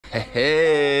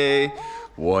Hey,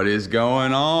 what is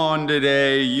going on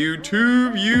today,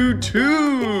 YouTube?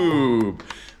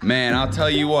 Man, I'll tell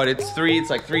you what, it's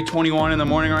like 3:21 in the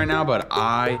morning right now, but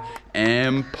I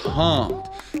am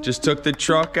pumped. Just took the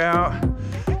truck out,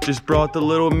 just brought the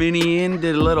little Mini in,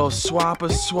 did a little swap.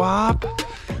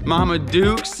 Mama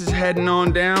Dukes is heading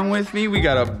on down with me. We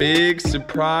got a big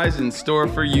surprise in store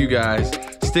for you guys.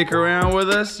 Stick around with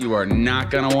us. You are not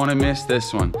gonna wanna miss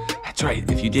this one. That's right,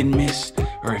 if you didn't miss,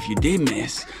 or if you did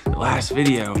miss the last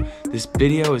video, this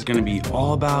video is gonna be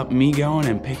all about me going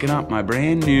and picking up my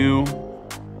brand new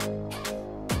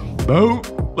boat.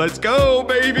 Let's go,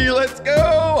 baby, let's go.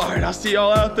 All right, I'll see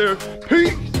y'all out there.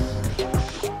 Peace.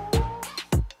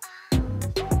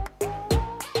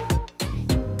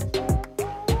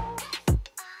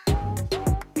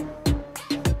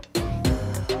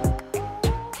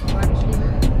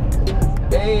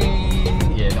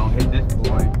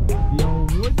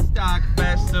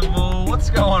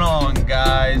 Going on,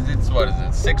 guys? It's, what is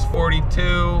it,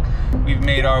 6:42. We've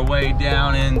made our way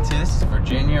down into, this is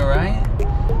Virginia, right?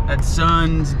 That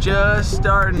sun's just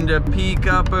starting to peek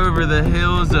up over the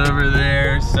hills over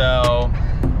there. So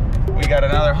we got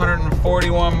another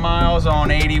 141 miles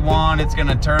on 81. It's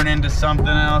gonna turn into something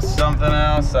else.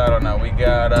 I don't know. We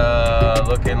got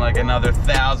looking like another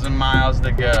 1,000 miles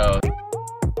to go.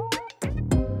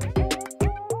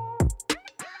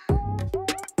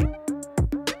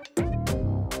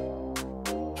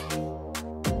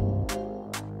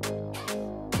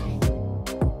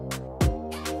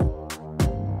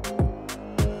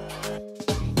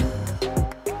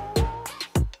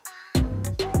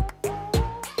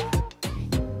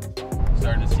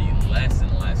 Starting to see less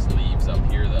and less leaves up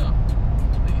here, though.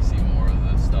 Then you see more of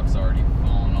the stuff's already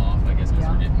falling off. I guess because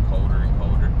we're getting colder and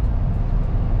colder.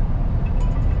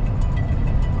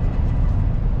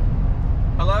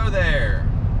 Hello there.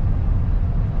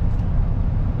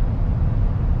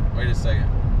 Wait a second.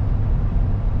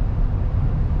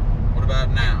 What about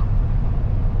now?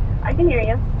 I can hear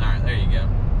you. All right, there you go.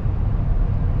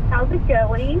 How's it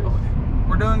going?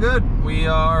 We're doing good. We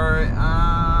are,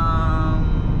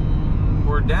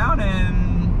 we're down in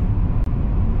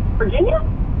Virginia?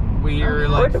 We're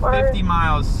like 50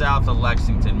 miles south of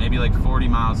Lexington, maybe like 40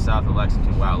 miles south of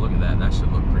Lexington. Wow, look at that. That should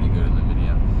look pretty good in the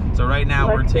video. So right now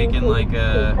we're taking like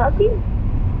a... Kentucky?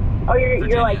 Oh,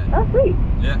 you're like, oh, sweet.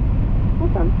 Yeah.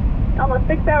 Awesome. Almost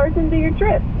 6 hours into your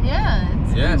trip. Yeah,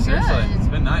 it's been seriously. good. It's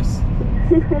been nice.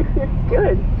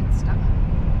 Good. Good stuff.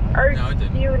 No, it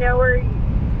didn't. Do you know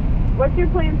what's your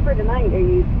plans for tonight? Are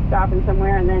you stopping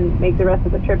somewhere and then make the rest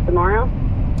of the trip tomorrow?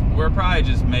 We'll probably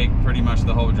just make pretty much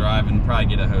the whole drive and probably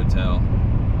get a hotel.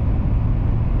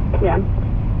 Yeah.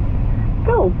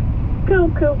 Cool.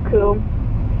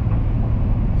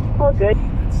 All good.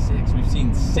 That's 6. We've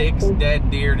seen 6 dead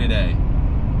deer today.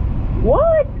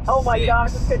 What? Oh my 6.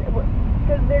 gosh.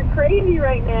 Because they're crazy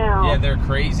right now. Yeah, they're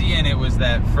crazy, and it was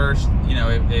that first, you know,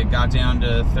 it got down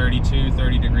to 30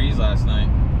 degrees last night.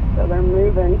 So they're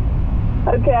moving.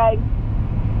 Okay.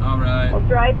 All right. Well,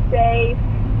 drive safe.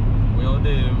 Will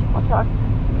do. I'll talk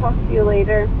to you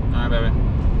later. All right, baby.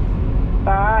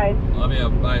 Bye. Love you.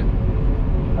 Bye.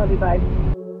 Love you. Bye.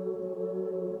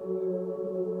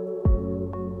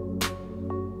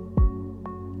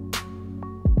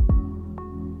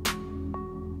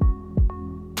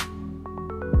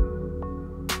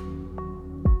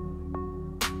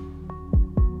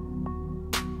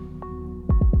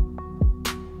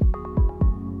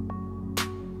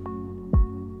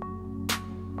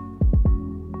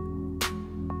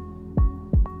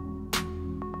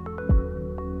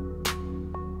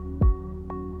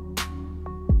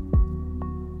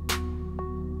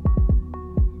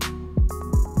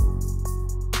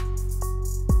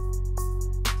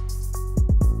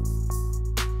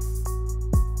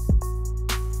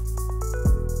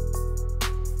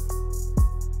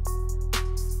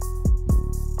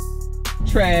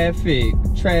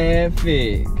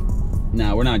 Traffic.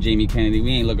 Nah, we're not Jamie Kennedy.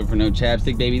 We ain't looking for no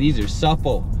chapstick, baby. These are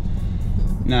supple.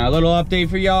 Now, a little update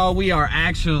for y'all. We are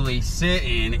actually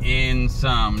sitting in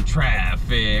some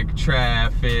traffic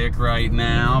right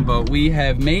now, but we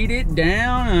have made it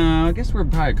down. I guess we're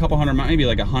probably a couple hundred miles, maybe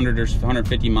like 100 or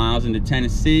 150 miles into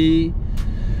Tennessee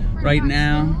right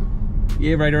now.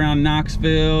 Yeah, right around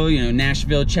Knoxville, you know,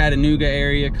 Nashville, Chattanooga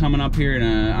area coming up here in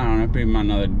I don't know, maybe about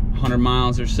another 100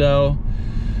 miles or so.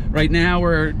 Right now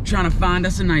we're trying to find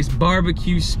us a nice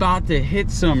barbecue spot to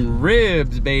hit some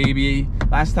ribs, baby.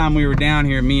 Last time we were down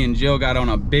here, me and Jill got on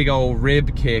a big old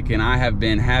rib kick, and I have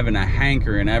been having a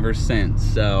hankering ever since.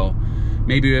 So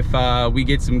maybe if we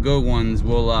get some good ones,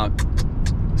 we'll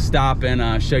stop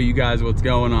and show you guys what's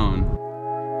going on.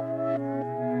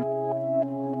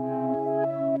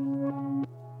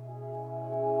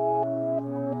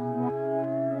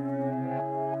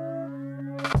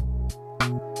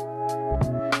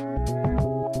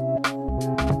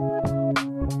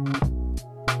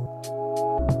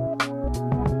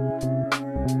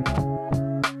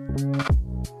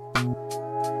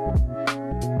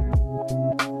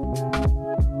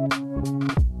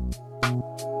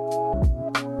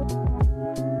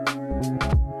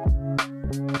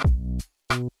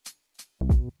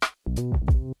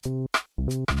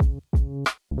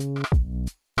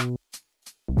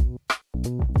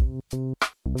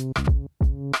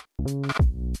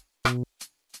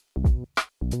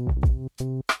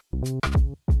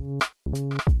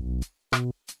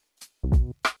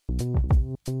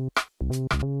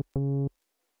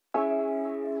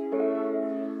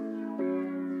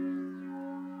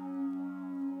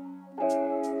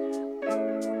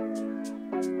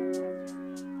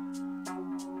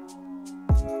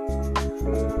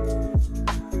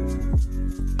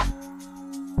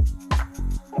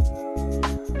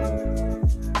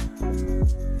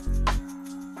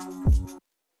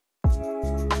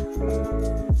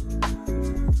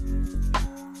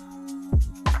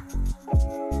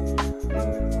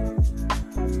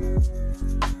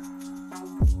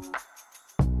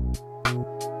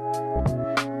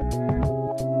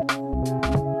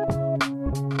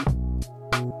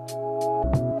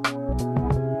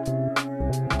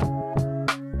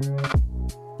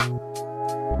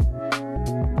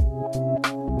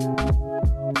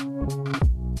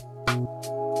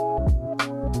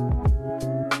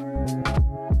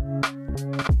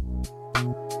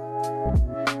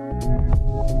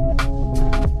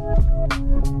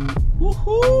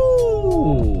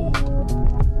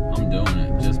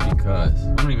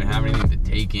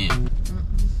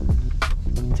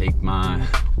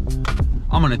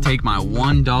 want to take my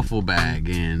one duffel bag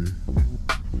in.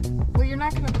 Well, you're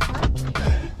not gonna park.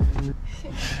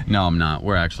 No, I'm not.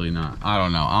 We're actually not. I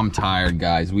don't know. I'm tired,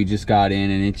 guys. We just got in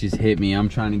and it just hit me. I'm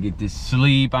trying to get this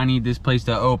sleep. I need this place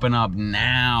to open up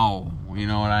now. You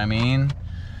know what I mean?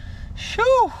 Shoo!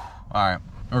 All right,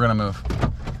 we're gonna move.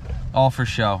 All for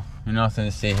show. Nothing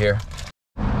to see here.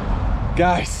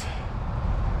 Guys,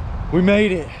 we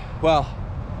made it. Well,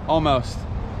 almost.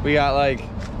 We got like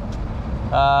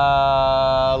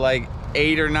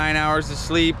 8 or 9 hours of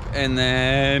sleep, and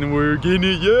then we're getting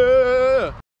it,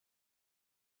 yeah!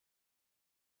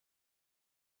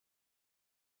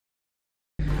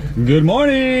 Good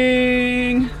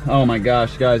morning! Oh my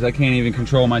gosh, guys, I can't even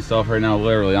control myself right now,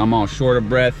 literally. I'm all short of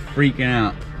breath, freaking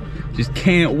out. Just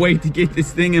can't wait to get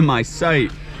this thing in my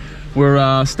sight.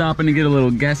 We're stopping to get a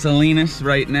little gasolinas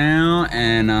right now,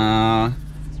 and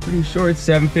pretty sure it's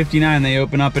 7:59. They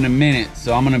open up in a minute,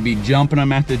 so I'm gonna be jumping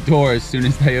them at the door as soon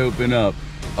as they open up.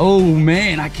 Oh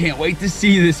man, I can't wait to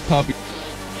see this puppy.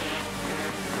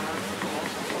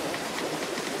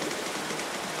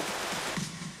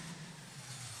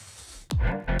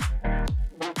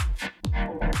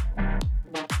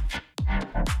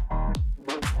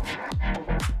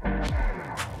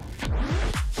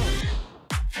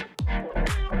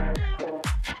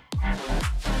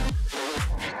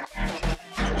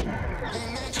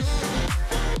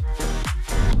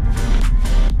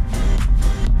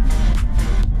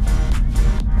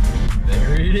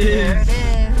 There it is.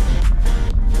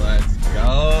 Let's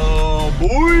go,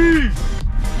 boys!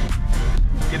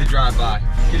 Get a drive-by.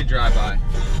 Get a drive-by.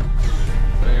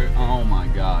 There. Oh my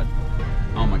god.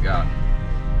 Oh my god.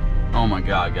 Oh my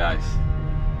god, guys.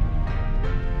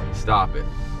 Stop it.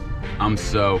 I'm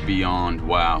so beyond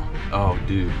wow. Oh,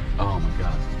 dude. Oh my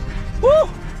god. Woo!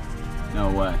 No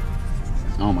way.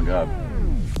 Oh my god.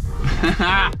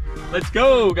 Let's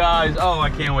go, guys. Oh, I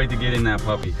can't wait to get in that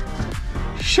puppy.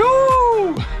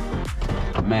 Shoo!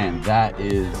 Man, that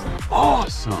is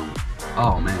awesome.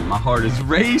 Oh man, my heart is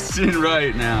racing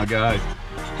right now, guys.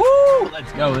 Woo!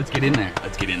 Let's go, let's get in there.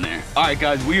 Let's get in there. All right,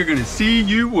 guys, we are gonna see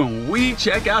you when we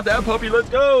check out that puppy. Let's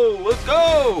go, let's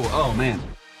go. Oh man.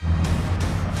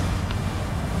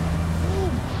 Oh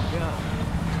my god.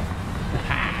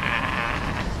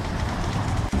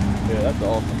 Yeah, that's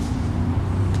awesome.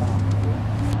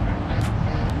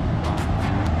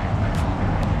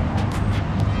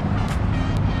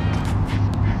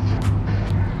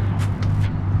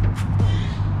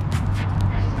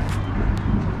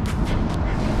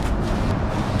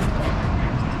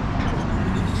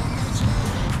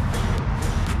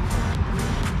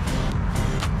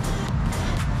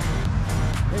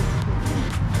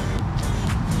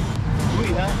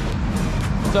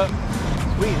 What's up?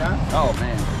 Sweet, huh? Oh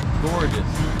man, gorgeous.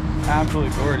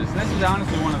 Absolutely gorgeous. And this is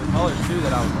honestly one of the colors too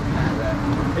that I was looking at. That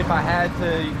if I had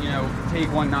to, you know,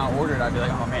 take one not ordered, I'd be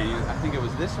like, oh man, I think it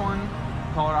was this one,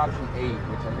 color option 8,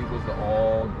 which I think was the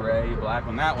all gray black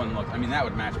one. That one looked, I mean, that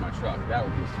would match my truck. That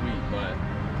would be sweet. But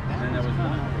then there was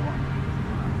one other one.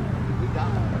 We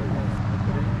got it.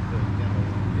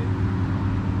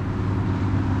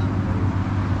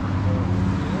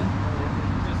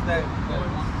 Just that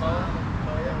one color.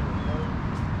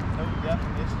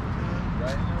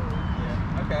 Right?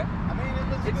 Yeah. Okay. I mean, it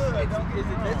looks good. Is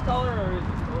it this color or is it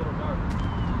a little darker?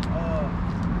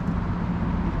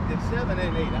 It's 7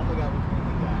 and 8. I forgot which one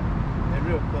we got. They're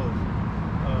real close.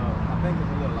 I think it's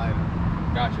a little lighter.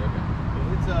 Gotcha. Okay.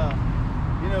 It's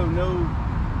you know, no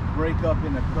break up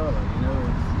in the color. You know.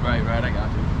 It's, Right. I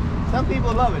got you. some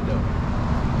people love it though.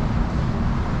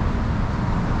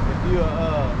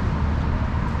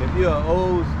 If you're an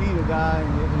old Skeeter guy and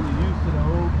you're used to the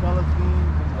old color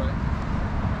schemes, and,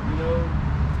 you know,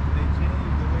 they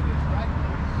change the way they stripe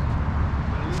those,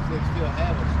 but at least they still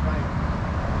have a stripe.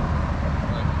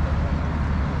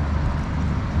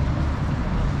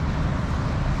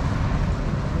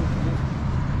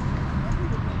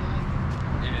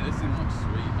 Yeah, this thing looks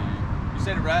sweet, man. You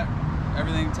said it right.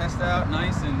 Everything tested out,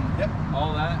 nice, and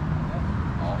all that. Yep.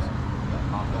 Awesome.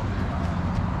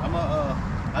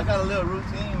 I got a little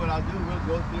routine. What I'll do, we'll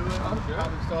go through it. Oh, sure.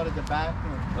 Probably start at the back.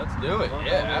 Let's do it.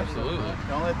 Yeah, absolutely.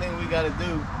 The only thing we got to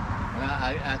do, and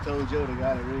I told Joe, the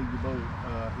guy that rigged your boat,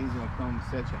 he's gonna come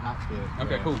set your hot bed.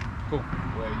 Okay, cool.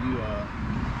 Where you want.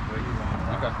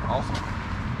 Okay, awesome.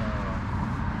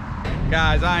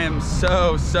 Guys, I am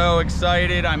so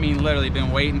excited. I mean, literally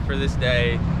been waiting for this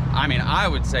day. I mean, I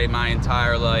would say my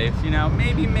entire life, you know,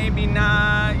 maybe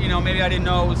not, you know, maybe I didn't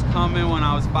know it was coming when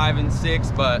I was 5 and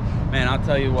 6, but man, I'll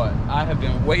tell you what, I have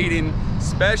been waiting,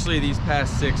 especially these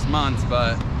past 6 months,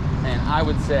 but man, I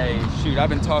would say, shoot, I've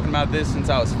been talking about this since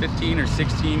I was 15 or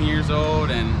 16 years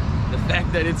old, and the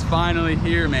fact that it's finally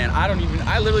here, man. I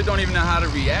literally don't even know how to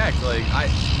react. Like,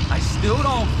 I still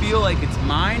don't feel like it's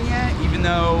mine yet, even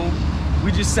though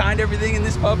we just signed everything and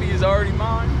this puppy is already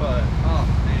mine. But, oh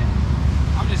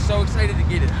man, I'm just so excited to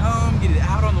get it home, get it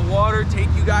out on the water, take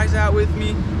you guys out with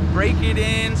me, break it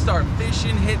in, start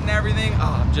fishing, hitting everything.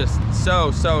 Oh, I'm just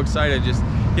so excited. Just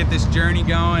get this journey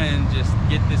going and just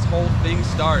get this whole thing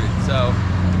started. So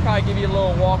I'll probably give you a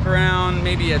little walk around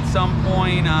maybe at some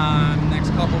point,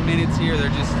 next couple minutes here. They're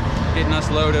just getting us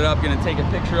loaded up, gonna take a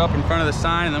picture up in front of the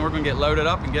sign, and then we're gonna get loaded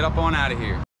up and get up on out of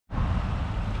here.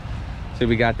 So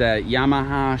we got that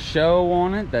Yamaha Show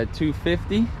on it, that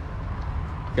 250.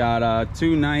 Got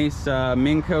two nice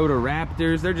Minn Kota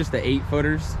Raptors. They're just the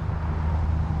 8-footers.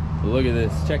 Look at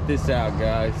this, check this out,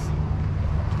 guys.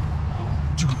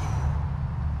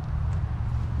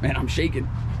 Man, I'm shaking.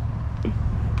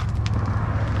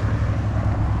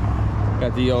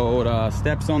 Got the old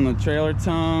steps on the trailer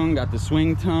tongue, got the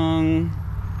swing tongue,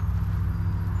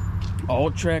 all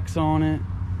Trex on it.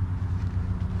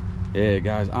 Yeah,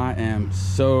 guys, I am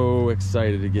so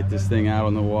excited to get this thing out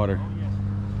on the water.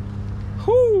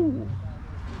 Whoo!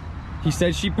 He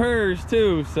said she purrs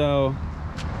too, so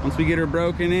once we get her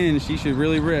broken in, she should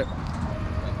really rip.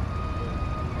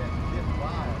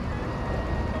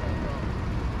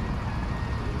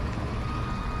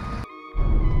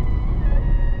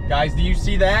 Guys, do you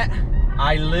see that?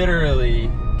 I literally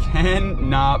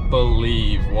cannot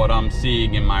believe what I'm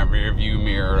seeing in my rear view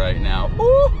mirror right now.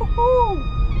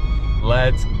 Ooh,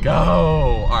 let's go.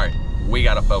 All right, we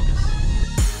gotta focus.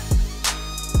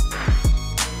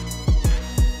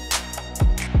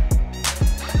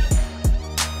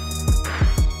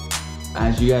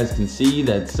 As you guys can see,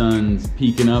 that sun's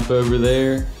peeking up over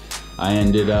there. I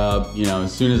ended up, you know,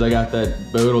 as soon as I got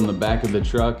that boat on the back of the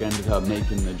truck, I ended up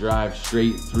making the drive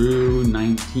straight through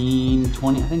 19,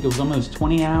 20, I think it was almost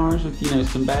 20 hours with, you know,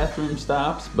 some bathroom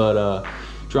stops. But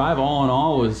drive all in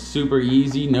all was super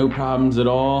easy, no problems at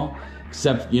all.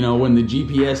 Except, you know, when the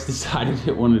GPS decided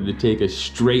it wanted to take us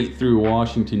straight through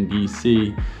Washington,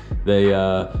 D.C.,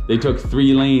 they took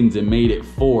 3 lanes and made it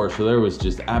 4, so there was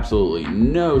just absolutely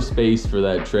no space for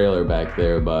that trailer back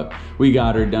there, but we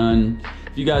got her done.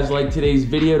 If you guys like today's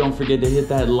video, don't forget to hit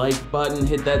that like button,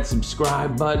 hit that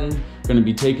subscribe button. Gonna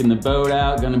be taking the boat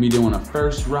out, gonna be doing a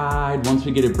first ride. Once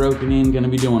we get it broken in, gonna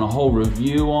be doing a whole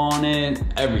review on it,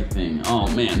 everything. Oh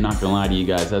man, not gonna lie to you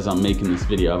guys, as I'm making this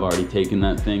video, I've already taken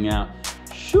that thing out.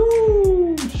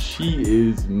 Shoo, she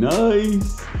is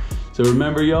nice. So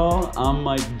remember y'all, I'm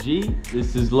Mike G,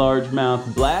 this is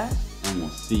Largemouth Blast, and we'll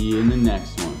see you in the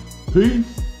next one.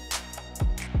 Peace.